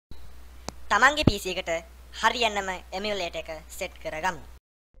තමන්ගේ PC එකට හරියන්නම emulator එක set කරගමු.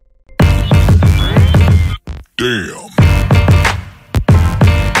 Damn.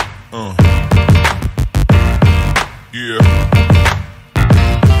 Yeah.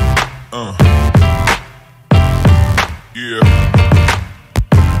 Yeah. Yeah.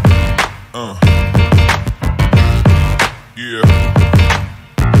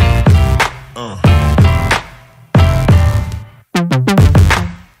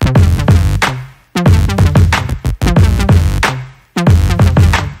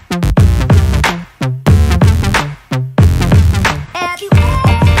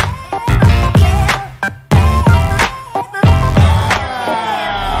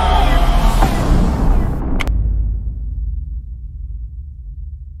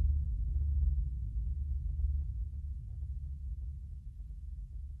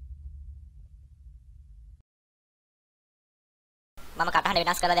 මම කටහඬ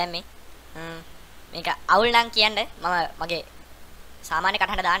වෙනස් කරලා දැම්මේ. මේක අවුල් නම් කියන්න මම මගේ සාමාන්‍ය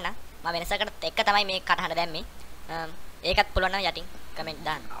කටහඬ දාන්න. මම වෙනසකට එක්ක තමයි මේ කටහඬ දැම්මේ. ඒකත් පුළුවන් නම් යටින් කමෙන්ට්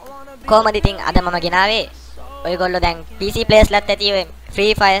දාන්න. කොහොමද ඉතින් අද මම ගෙනාවේ? ඔයගොල්ලෝ දැන් PC players ලත් ඇති ඔය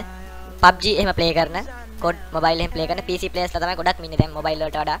Free Fire, PUBG එහෙම play කරන, COD mobile එහෙම play කරන PC players ලා තමයි ගොඩක් ඉන්නේ දැන් mobile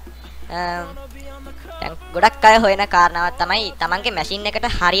වලට වඩා. දැන් ගොඩක් අය හොයන කාරණාවක් තමයි තමන්ගේ machine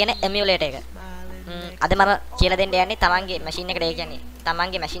එකට හරියන emulator එක. අද මම කියලා දෙන්න යන්නේ තමන්ගේ machine එකට ඒ කියන්නේ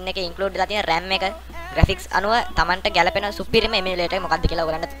තමන්ගේ machine එකේ include වෙලා තියෙන RAM එක graphics අනුව තමන්ට ගැලපෙන superior emulator එක මොකක්ද කියලා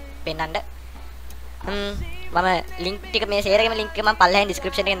ඔයගලන්ට පෙන්නන්න. මම link ටික මේ share එකේම link එක මම පල්ලෙහින්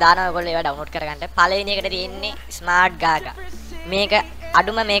description එකෙන් දානවා ඔයගොල්ලෝ ඒවා download කරගන්න. පළවෙනි එකට තියෙන්නේ smart gaga. මේක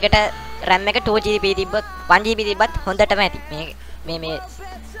අඩුම මේකට RAM එක 2GB තිබ්බොත් 1GB තිබ්බත් හොඳටම ඇති.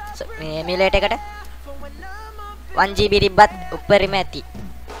 මේ emulator එකට 1GB තිබ්බත් උඩරිම ඇති.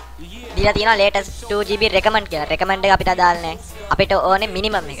 දීලා තියෙනවා latest 2GB recommend කියලා. recommend එක අපිට අදාළ නැහැ. අපිට ඕනේ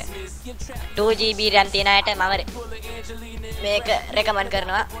minimum එක. 2GB RAM තියෙන අයට මම මේක recommend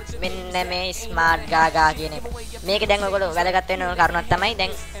කරනවා. මෙන්න මේ smart gaga කියන එක. මේක දැන් ඔයගොල්ලෝ වැදගත් වෙන කරුණක් තමයි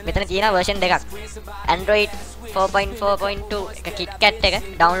දැන් මෙතන තියෙන version දෙකක්. Android 4.4.2 එක KitKat එක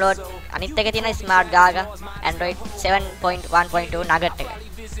download. අනිත් එක තියෙන smart gaga Android 7.1.2 nugget එක.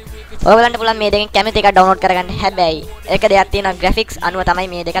 ඔයගලන්ට පුළුවන් මේ දෙකෙන් කැමති එකක් download කරගන්න. හැබැයි එක දෙයක් තියෙනවා graphics අනුව තමයි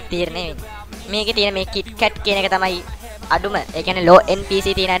මේ දෙකක් තීරණය වෙන්නේ. මේකේ තියෙන මේ KitKat කියන එක තමයි අඩුම. ඒ කියන්නේ low end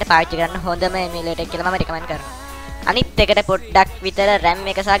PC තියෙන අයට පාවිච්චි කරන්න හොඳම emulator කියලා මම recommend කරනවා. අනිත් එකට පොඩ්ඩක් විතර RAM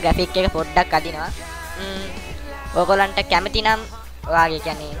එක සහ graphic එක පොඩ්ඩක් අදිනවා. ඔයගලන්ට කැමති නම් ඔයාගේ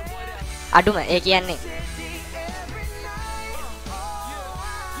කියන්නේ අඩුම ඒ කියන්නේ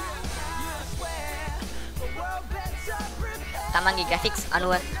තමන්ගේ graphics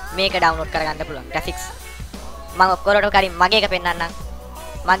අනුව මේක download කරගන්න පුළුවන්. graphics මම ඔක්කොලට කලින් මගේ එක පෙන්නන්නම්.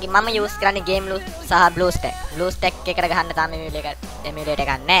 මම use කරන්නේ game loop සහ BlueStack. BlueStack එකට ගහන්න තාම emulator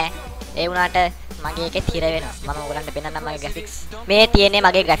එකක් නැහැ. ඒ වුණාට මගේ එකේ තිර වෙනවා. මම ඔයගලන්ට පෙන්නන්නම් මගේ graphics. මේ තියෙන්නේ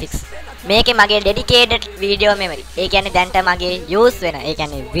මගේ graphics. මේකේ මගේ dedicated video memory. ඒ කියන්නේ දැන්ට මගේ use වෙන. ඒ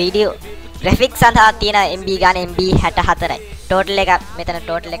කියන්නේ video graphics සඳහා තියෙන MB ගාන MB 64යි. total එක මෙතන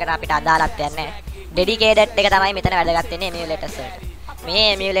total එකට අපිට අදාළත්වයක් නැහැ. dedicated එක තමයි මෙතන වැදගත් වෙන්නේ emulators වලට. මේ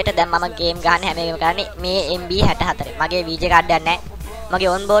emulator දැන් මම game ගන්න හැම එකම කරන්නේ මේ MB 64. මගේ VGA card එකක් නැහැ.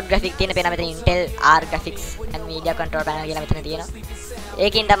 මගේ onboard graphic තියෙන පේන මෙතන Intel R graphics and media control panel කියලා මෙතන තියෙනවා.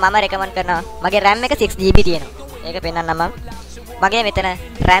 ඒකින්ද මම recommend කරනවා මගේ RAM එක 6GB තියෙනවා. ඒක පෙන්නන්නම් මම. මගේ මෙතන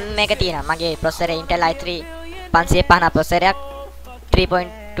RAM එක තියෙනවා. මගේ processor Intel i3 550 processor එකක්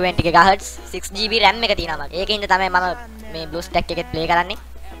 3.20 GHz 6GB RAM එක තියෙනවා මගේ. ඒකින්ද තමයි මම මේ BlueStack එකෙත් play කරන්නේ.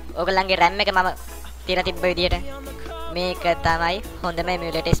 ඔයගොල්ලන්ගේ RAM එක මම තියලා තිබ්බ විදියට මේක තමයි හොඳම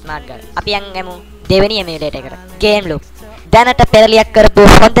emulator smart gaga. අපි යමු දෙවෙනි emulator එකට. game loop. දැනට පෙරලියක් කරපු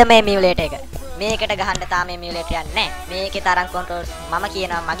හොඳම emulator එක. මේකට ගහන්න තාම emulator එකක් නැහැ. මේකේ තරම් controls මම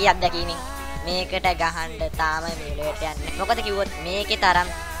කියනවා මගේ අත්දැකීමෙන් මේකට ගහන්න තාම emulator එකක් නැහැ. මොකද කිව්වොත් මේකේ තරම්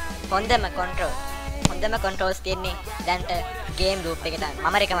හොඳම controls තියෙන්නේ දැන්ට game loop එක තමයි.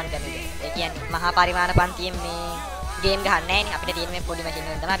 මම recommend කරන්නේ. ඒ කියන්නේ මහා පරිමාණ පන්තියෙන් මේ game ගහන්නේ නැහැ නේ. අපිට තියෙන මේ පොඩි machine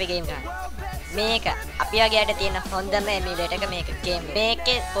වලින් තමයි අපි game ගහන්නේ. මේක අපි වගේට තියෙන හොඳම emulator එක මේක game.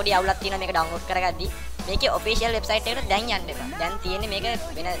 මේකේ පොඩි අවුලක් තියෙනවා මේක download කරගද්දි. මේකේ official website එකට දැන් යන්න එපා. දැන් තියෙන්නේ මේක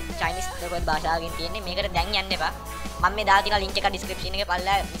වෙන Chinese ලෝකෙත් භාෂාවකින් තියෙන්නේ. මේකට දැන් යන්න එපා. මම මේ දාලා තියෙන link එක description එකේ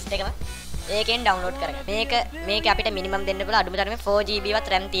පල්ලා list එකම ඒකෙන් download කරගන්න. මේක අපිට minimum දෙන්න පුළුවන් අඩුම තරමේ 4GB වත්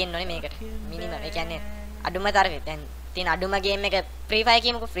RAM තියෙන්න ඕනේ මේකට. minimum. ඒ කියන්නේ අඩුම තරමේ දැන් තියෙන අඩුම game එක Free Fire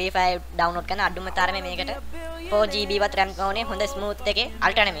කියමුකෝ. Free Fire download කරන අඩුම තරමේ මේකට 4GB වත් RAM ඕනේ. හොඳ smooth එකේ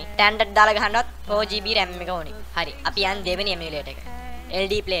ultra නෙමෙයි. standard දාලා ගහනවත් 4GB RAM එක ඕනේ. හරි. අපි යන් දෙවෙනි emulator එක.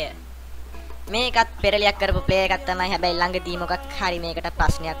 LD player. මේකත් පෙරලියක් කරපු ප්ලේ එකක් තමයි. හැබැයි ළඟදී මොකක් හරි මේකට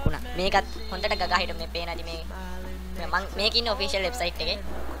ප්‍රශ්නයක් වුණා. මේකත් හොඳට ගගා හිටු මේ පේනදි මේ මම මේක ඉන්නේ official website එකේ.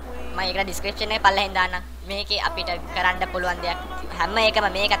 මම ඒකට description එකේ පල්ලෙහෙන් දාන්නම්. මේකේ අපිට කරන්න පුළුවන් දෙයක් හැම එකම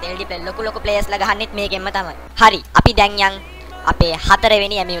මේකත් LD play ලොකු players ලා ගහන්නෙත් මේකෙන්ම තමයි. හරි. අපි දැන් යන් අපේ 4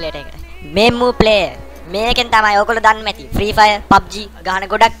 වෙනි emulator එකට. memu player. මේකෙන් තමයි ඔයගොල්ලෝ දන්නේ නැති Free Fire, PUBG ගහන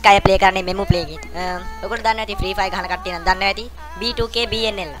ගොඩක් අය play කරන්නේ memu play එකෙන්. ඔයගොල්ලෝ දන්නේ නැති Free Fire ගහන කට්ටිය නම් දන්නේ නැති B2K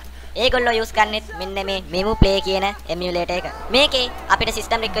BNL. ඒගොල්ලෝ use කරන්නේ මෙන්න මේ memu play කියන emulator එක. මේකේ අපිට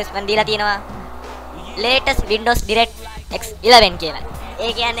system requirement දීලා තියෙනවා latest Windows DirectX 11 කියලා.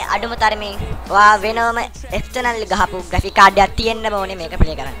 ඒ කියන්නේ අඩුම තරමේ වා වෙනම external ගහපු graphic card එකක් තියෙන්න ඕනේ මේක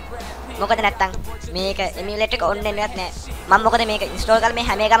play කරන්න. මොකද නැත්තම් මේක emulator එක on වෙන්නේවත් නැහැ. මම මොකද මේක install කරලා මේ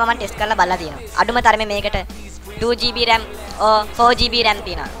හැම එකම මම test කරලා බලලා තියෙනවා. අඩුම තරමේ මේකට 2GB RAM or 4GB RAM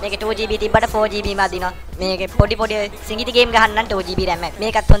තියෙනවා. මේක 2GB තිබ්බට 4GB මා දිනවා. මේකේ පොඩි සිංගිති game ගහන්න නම් 2GB RAM එක.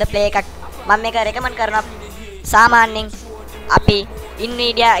 මේකත් හොඳ play එකක්. මම මේක recommend කරනවා සාමාන්‍යයෙන් අපි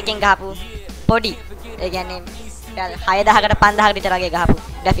Nvidia එකෙන් ගහපු පොඩි ඒ කියන්නේ 6000කට 5000කට විතර වගේ ගහපු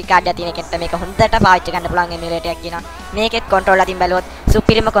graphic card එකක් තියෙන එකට මේක හොඳට පාවිච්චි කරන්න පුළුවන් emulator එකක් කියනවා. මේකෙත් control අතින් බැලුවොත්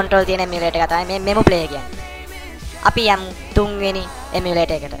supreme control තියෙන emulator එක තමයි මේ memu play කියන්නේ. අපි යමු තුන්වෙනි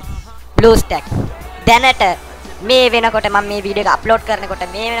emulator එකට. BlueStack. දැනට මේ වෙනකොට මම මේ වීඩියෝ එක අප්ලෝඩ් කරනකොට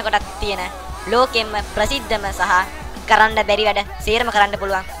මේ වෙනකොටත් තියෙන ලෝකෙම ප්‍රසිද්ධම සහ කරන්න බැරි වැඩ සේරම කරන්න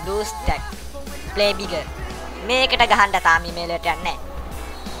පුළුවන් BlueStack play bigger. මේකට ගහන්න තාම emulator එකක් නැහැ.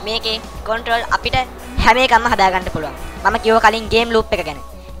 මේකේ control අපිට හැම එකක්ම හදාගන්න පුළුවන්. මම කිව්ව කලින් game loop එක ගැන.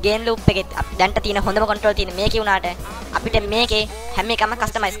 game loop එකේ දැන්ට තියෙන හොඳම control තියෙන මේකේ උනාට අපිට මේකේ හැම එකක්ම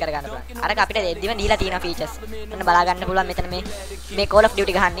customize කරගන්න පුළුවන්. අරක අපිට දෙද්දිම දීලා තියෙන features. ඔන්න බලා ගන්න පුළුවන් මෙතන මේ Call of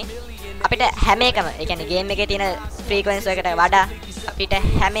Duty ගහන්නේ. අපිට හැම එකම ඒ කියන්නේ game එකේ තියෙන frequency එකට වඩා අපිට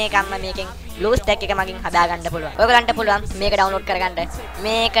හැම එකක්ම මේකෙන් BlueStack එක මගින් හදාගන්න පුළුවන්. ඔයගලන්ට පුළුවන් මේක download කරගන්න.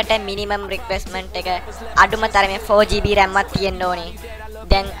 මේකට minimum requirement එක අඩුම තරමේ 4GB RAM වත් තියෙන්න ඕනේ.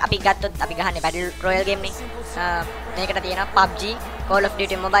 දැන් අපි ගත්තොත් අපි ගහන්නේ Battle Royale game නේ. මේකට තියෙනවා PUBG, Call of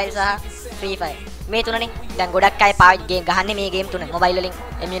Duty Mobile සහ Free Fire. මේ තුනනේ. දැන් ගොඩක් අය game ගහන්නේ මේ game තුන. mobile වලින්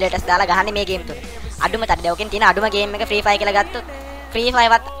emulators දාලා ගහන්නේ මේ game තුන. අඩුම තරමේ ඔකෙන් තියෙන අඩුම game එක Free Fire කියලා ගත්තොත් Free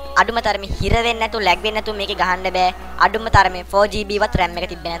Fire වත් අඩුම තරමේ හිර වෙන්නේ නැතු lag වෙන්නේ නැතු මේකේ ගහන්න බෑ. අඩුම තරමේ 4GB වත් RAM එක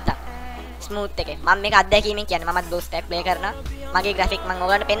තිබ්බේ නැත්තම්. smooth එකේ. මම මේක අත්දැකීමෙන් කියන්නේ. මමත් BlueStack play කරනවා. මගේ graphic මම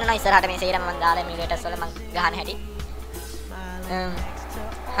ඔයගලන්ට පෙන්නනවා ඉස්සරහට මේ සේරම මම දාලා emulators වල මම ගහන හැටි.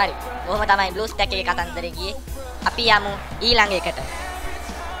 හරි. කොහොම තමයි BlueStack එකේ කතන්දරේ ගියේ. අපි යමු ඊළඟ එකට.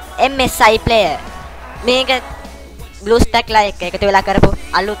 MSI player. මේක BlueStack ලා එක්ක එකතු වෙලා කරපු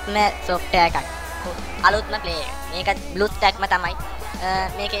අලුත්ම software එකක්. අලුත්ම player. මේක BlueStackම තමයි.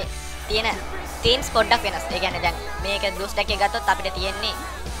 මේකේ තියෙන themes පොඩ්ඩක් වෙනස්. ඒ කියන්නේ දැන් මේක BlueStack එක ගත්තොත් අපිට තියෙන්නේ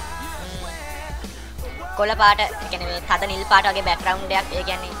කොළ පාට, ඒ කියන්නේ මේ තද නිල් පාට වගේ background එකක්. ඒ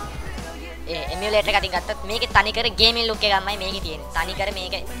කියන්නේ emulator එක අතින් ගත්තොත් මේකේ තනිකර gaming look එකක්මයි මේකේ තියෙන්නේ. තනිකර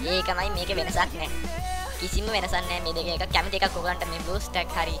මේක ඒකමයි මේකේ වෙනසක් නැහැ. කිසිම වෙනසක් නැහැ මේ දෙක එක. කැමති එකක් ඔයගලන්ට මේ BlueStack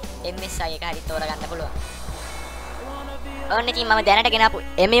හරි MSI එක හරි තෝරගන්න පුළුවන්. ඕන්න ඉතින් මම දැනට ගෙනාපු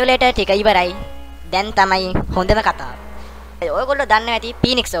emulator ටික ඉවරයි. දැන් තමයි හොඳම කතාව. ඔයගොල්ලෝ දන්නවා ඇති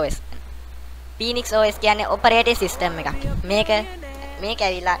Phoenix OS. Phoenix OS කියන්නේ operating system එකක්. මේක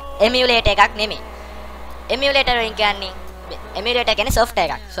ඇවිල්ලා emulator එකක් නෙමෙයි. emulator වලින් කියන්නේ emulator කියන්නේ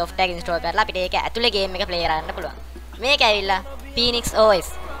software එකක්. software එක install කරලා අපිට ඒක ඇතුලේ game එක play කරන්න පුළුවන්. මේක ඇවිල්ලා Phoenix OS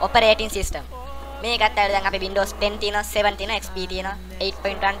operating system. මේකත් ඇවිල්ලා දැන් අපි Windows 10 තියෙනවා, 7 තියෙනවා, XP තියෙනවා,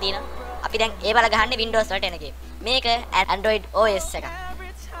 8.1 තියෙනවා. අපි දැන් ඒ බල ගහන්නේ Windows වලට එන game. මේක Android OS එකක්.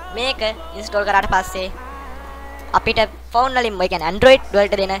 මේක install කරාට පස්සේ අපිට phone වලින් ඒ කියන්නේ Android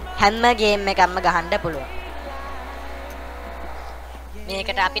වලට දෙන හැම game එකක්ම ගහන්න පුළුවන්.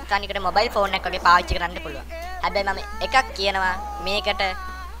 මේකට අපිට තනිකර mobile phone එකක් වගේ පාවිච්චි කරන්න පුළුවන්. හැබැයි මම එකක් කියනවා මේකට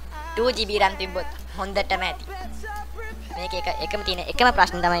 2GB RAM තිබ්බොත් හොඳටම ඇති. මේක එකම තියෙන එකම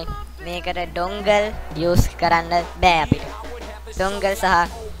ප්‍රශ්නේ තමයි මේකට dongle use කරන්න බෑ අපිට. dongle සහ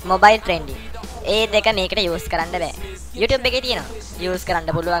mobile trending. ඒ දෙක මේකට use කරන්න බෑ. YouTube එකේ තියෙනවා use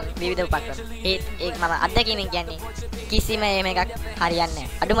කරන්න පුළුවන් විවිධ උපකරණ. ඒක මම අත්දැකීමෙන් කියන්නේ කිසිම එකක් හරියන්නේ නැහැ.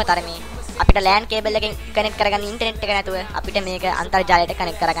 අඩුම තරමේ අපිට LAN cable එකෙන් connect කරගන්න internet එක නැතුව අපිට මේක අන්තර්ජාලයට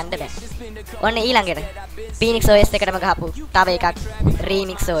connect කරගන්න බෑ. ඔන්න ඊළඟට Phoenix OS එකටම ගහපු තව එකක්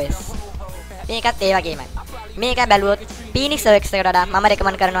Remix OS. මේකත් ඒ වගේමයි. මේක බැලුවොත් Phoenix OS එකට වඩා මම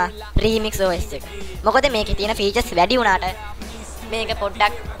recommend කරනවා Remix OS එක. මොකද මේකේ තියෙන features වැඩි වුණාට මේක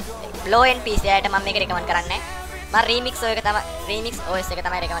පොඩ්ඩක් low end PC එකකට මම මේක recommend කරන්නේ නැහැ. මම Remix OS එක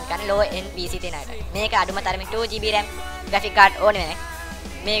තමයි recommend කරන්නේ low end PC තියෙන අයට. මේක අඩුම තරමේ 2GB RAM graphic card ඕනේ නැහැ.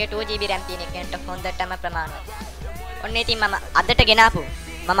 මේක 2GB RAM තියෙන එකට හොඳටම ප්‍රමාණවත්. ඔන්න ඉතින් මම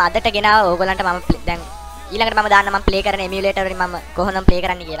අදට ගෙනාව ඕගොල්ලන්ට මම දැන් ඊළඟට මම දාන්න මම play කරන emulator වලින් මම කොහොමද play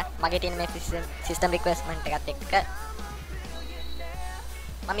කරන්නේ කියලා. මගේ තියෙන මේ system requirement එකත් එක්ක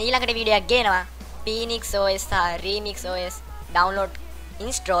මම ඊළඟට වීඩියෝ එකක් ගේනවා Phoenix OS සහ Remix OS download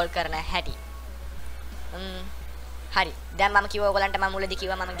install කරන හැටි. හරි. දැන් මම කිව්වා ඔයගලන්ට මම මුලදී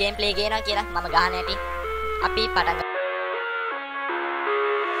කිව්වා මම gameplay ගේනවා කියලා. මම ගහන හැටි. අපි පටන් ගමු.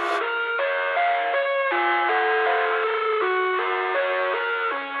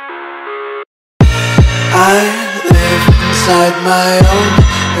 I live inside my own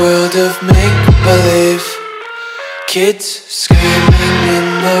world of make-believe. Kids screaming in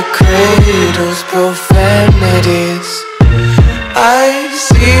the cradles, profanities. I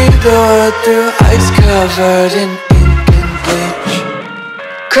see the world through eyes covered in ink and bleach.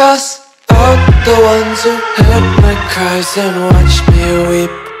 Cross out the ones who heard my cries and watched me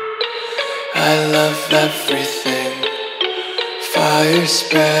weep. I love everything. Fire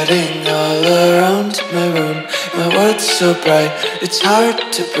spreading all around my room. My world's so bright, it's hard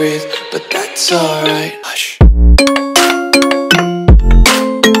to breathe, but that's alright. Hush.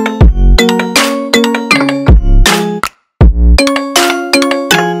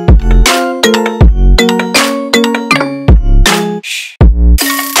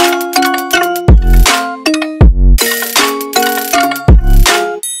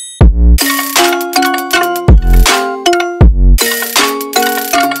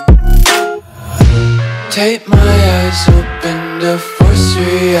 Take my eyes open to force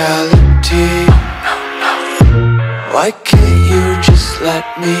reality. Why can't you just let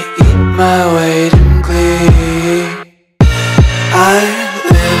me eat my weight in glee? I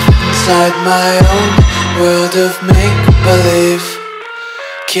live inside my own world of make-believe.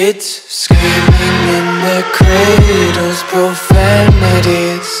 Kids screaming in their cradles,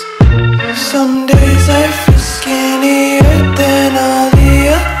 profanities. Some days I feel skinnier than all the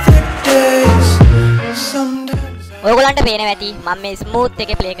other days. ඔයගොල්ලන්ට පේනවා ඇති මම මේ smooth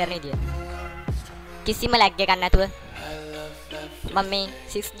එකේ play කරන විදිය. කිසිම lag එකක් නැතුව මම මේ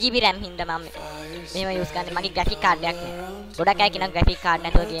 6GB RAM හින්දා මම මෙහෙම යූස් කරන්නේ. මගේ ග්‍රැෆික් කාඩ් එකක් නෑ. ගොඩක් අය කියනවා ග්‍රැෆික් කාඩ්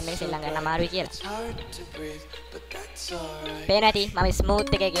නැතුව ගේම් එක සෙල්ලම් කරන්න අමාරුයි කියලා. පේනවා ඇති මම ස්මූත්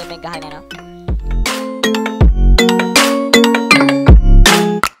එකේ ගේම් එක ගහගෙන යනවා.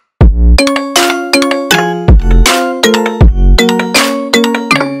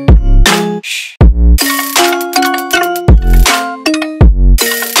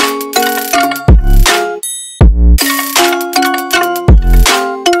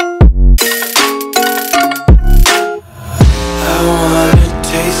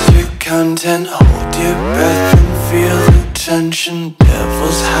 Content, hold your breath and feel the tension.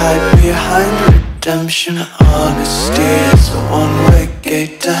 Devils hide behind redemption. Honesty is a one-way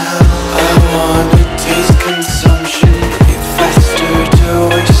gate to hell. I wanna taste consumption, breathe faster to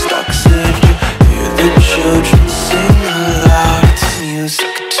waste oxygen. Hear the children sing aloud. It's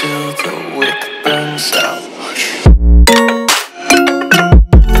music till the wick burns out.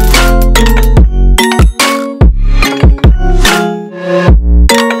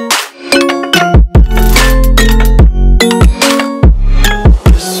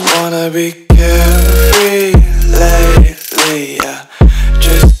 Be carefree lately, yeah.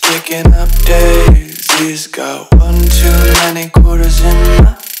 Just kicking up daisies, got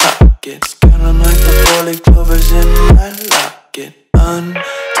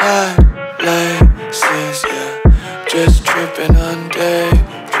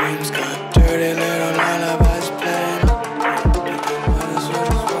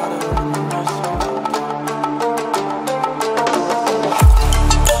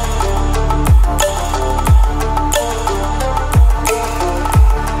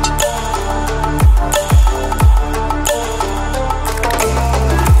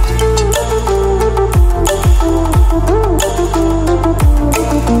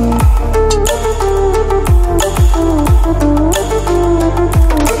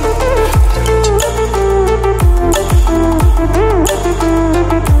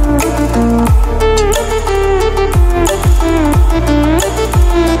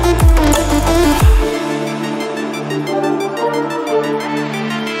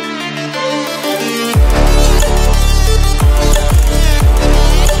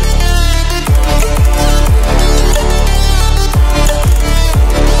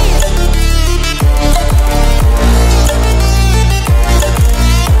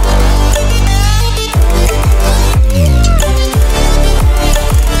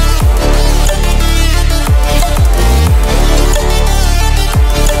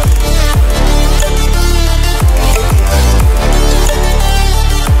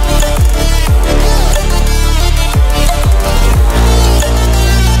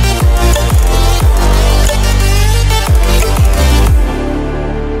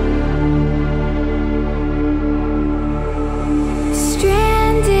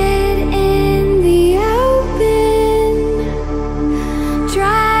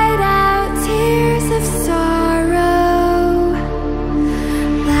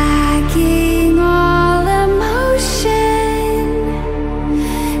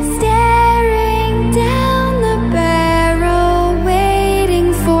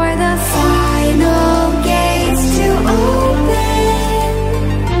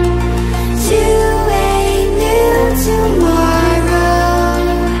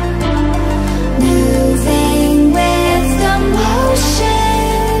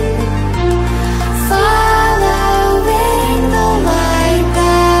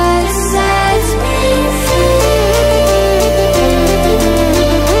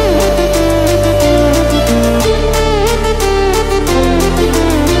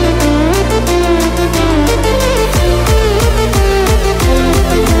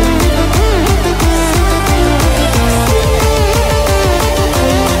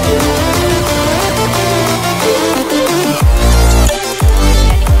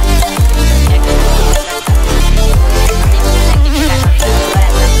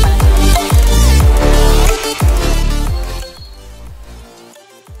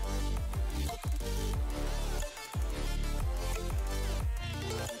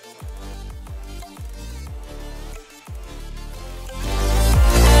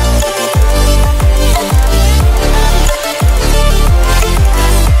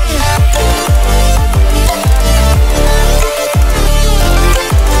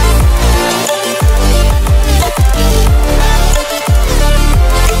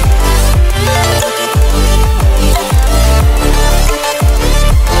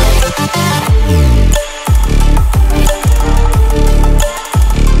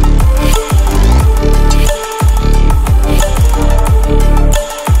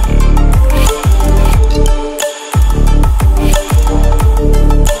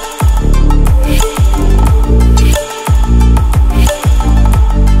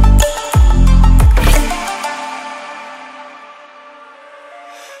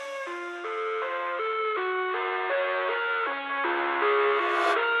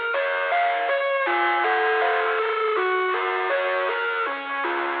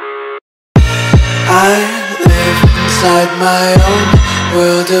I live inside my own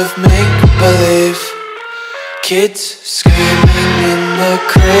world of make-believe. Kids screaming in the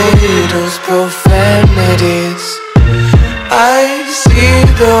cradles, profanities. I see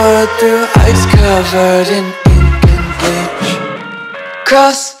the world through ice covered in ink and bleach.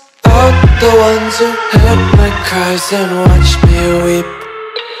 Cross out the ones who heard my cries and watched me weep.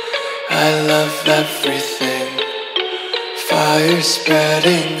 I love everything. Fire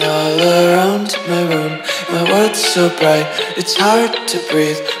spreading all around my room. My world's so bright, it's hard to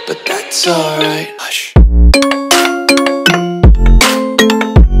breathe, but that's alright. Hush.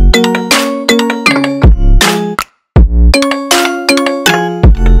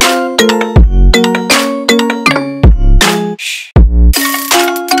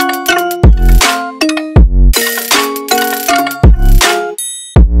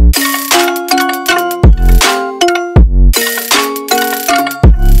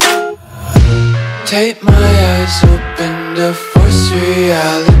 Tape my eyes open to force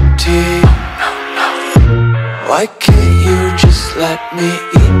reality. Why can't you just let me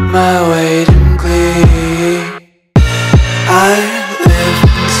eat my weight in glee? I live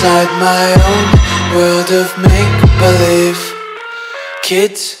inside my own world of make-believe.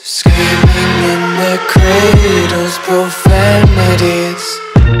 Kids screaming in their cradles, profanities.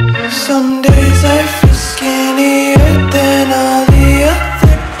 Some days I feel skinnier than all the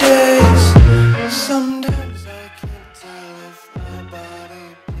other days. Sometimes I can't tell if my body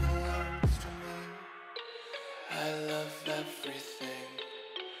belongs to me. I love everything.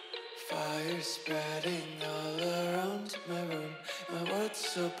 Fire spreading all around my room. My world's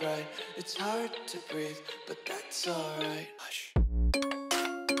so bright, it's hard to breathe, but that's alright. Hush.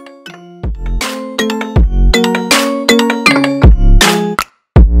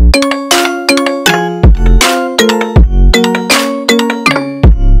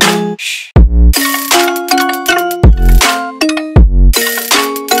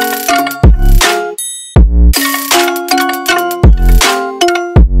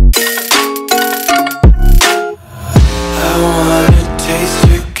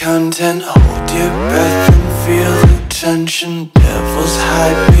 Content, hold your breath and feel the tension. Devils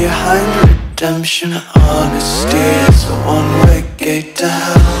hide behind redemption. Honesty is a one-way gate to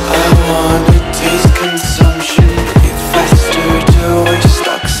hell. I wanna taste consumption. Breathe faster to waste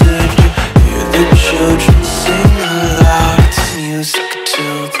oxygen. Hear the children sing aloud. It's music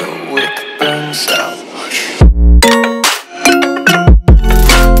till the wick burns out.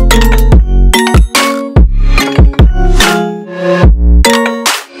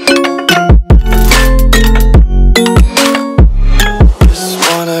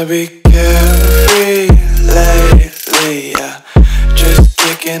 Be carefree lately, yeah. Just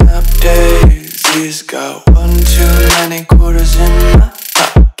picking up daisies. Got one too many quarters in my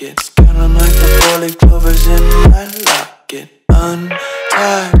pockets. Counting like the 4-leaf clovers in my locket.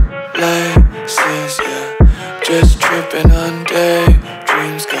 Untied laces, yeah. Just tripping on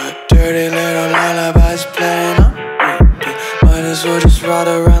daydreams. Got dirty little lullabies playing on repeat. Might as well just ride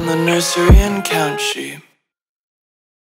around the nursery and count sheep.